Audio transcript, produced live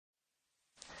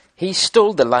He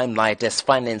stole the limelight as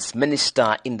Finance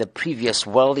Minister in the previous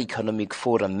World Economic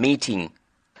Forum meeting.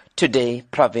 Today,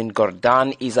 Pravin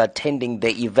Gordhan is attending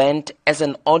the event as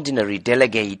an ordinary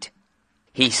delegate.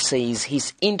 He says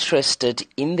he's interested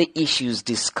in the issues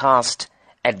discussed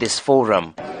at this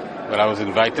forum. Well, I was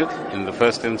invited in the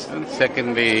first instance.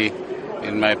 Secondly,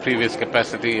 in my previous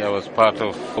capacity, I was part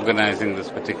of organizing this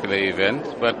particular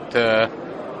event. But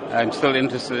I'm still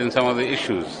interested in some of the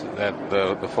issues that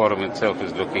the forum itself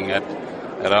is looking at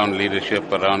around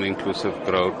leadership, around inclusive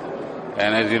growth.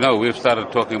 And as you know, we've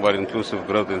started talking about inclusive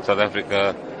growth in South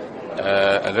Africa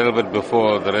a little bit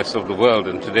before the rest of the world.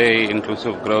 And today,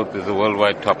 inclusive growth is a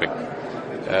worldwide topic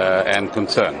and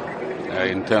concern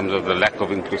in terms of the lack of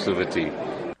inclusivity.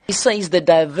 He says the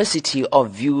diversity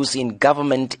of views in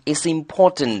government is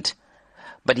important,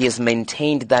 but he has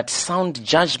maintained that sound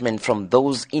judgment from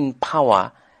those in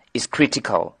power is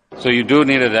critical. So you do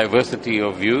need a diversity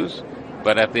of views,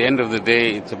 but at the end of the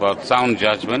day, it's about sound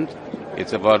judgment.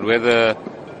 It's about whether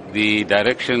the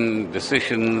direction,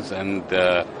 decisions, and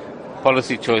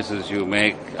policy choices you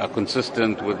make are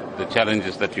consistent with the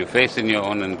challenges that you face in your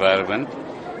own environment.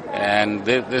 And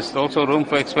there's also room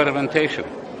for experimentation,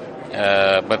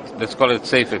 but let's call it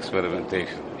safe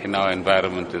experimentation in our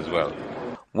environment as well.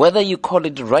 Whether you call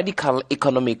it radical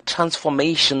economic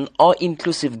transformation or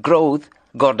inclusive growth,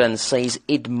 Gordhan says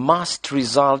it must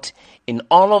result in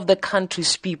all of the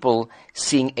country's people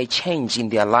seeing a change in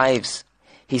their lives.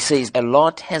 He says a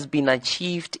lot has been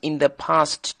achieved in the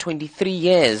past 23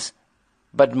 years,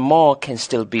 but more can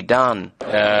still be done.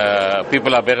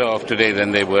 People are better off today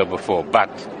than they were before, but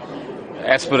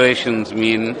aspirations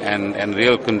mean and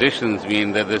real conditions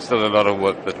mean that there's still a lot of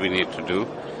work that we need to do.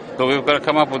 So we've got to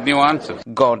come up with new answers.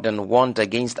 Gordhan warned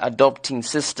against adopting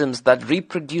systems that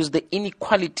reproduce the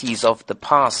inequalities of the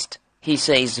past. He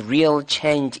says real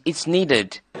change is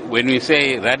needed. When we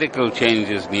say radical change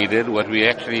is needed, what we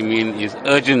actually mean is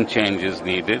urgent change is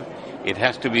needed. It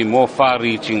has to be more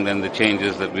far-reaching than the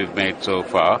changes that we've made so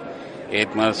far.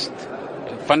 It must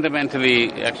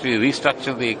fundamentally actually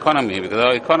restructure the economy, because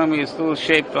our economy is still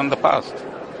shaped on the past.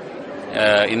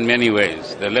 In many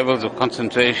ways. The levels of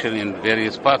concentration in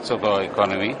various parts of our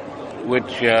economy, which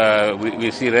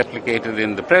we see replicated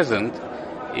in the present,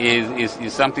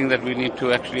 is something that we need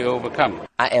to actually overcome.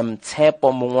 I am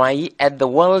Tshepo Mongoai at the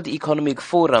World Economic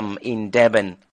Forum in Durban.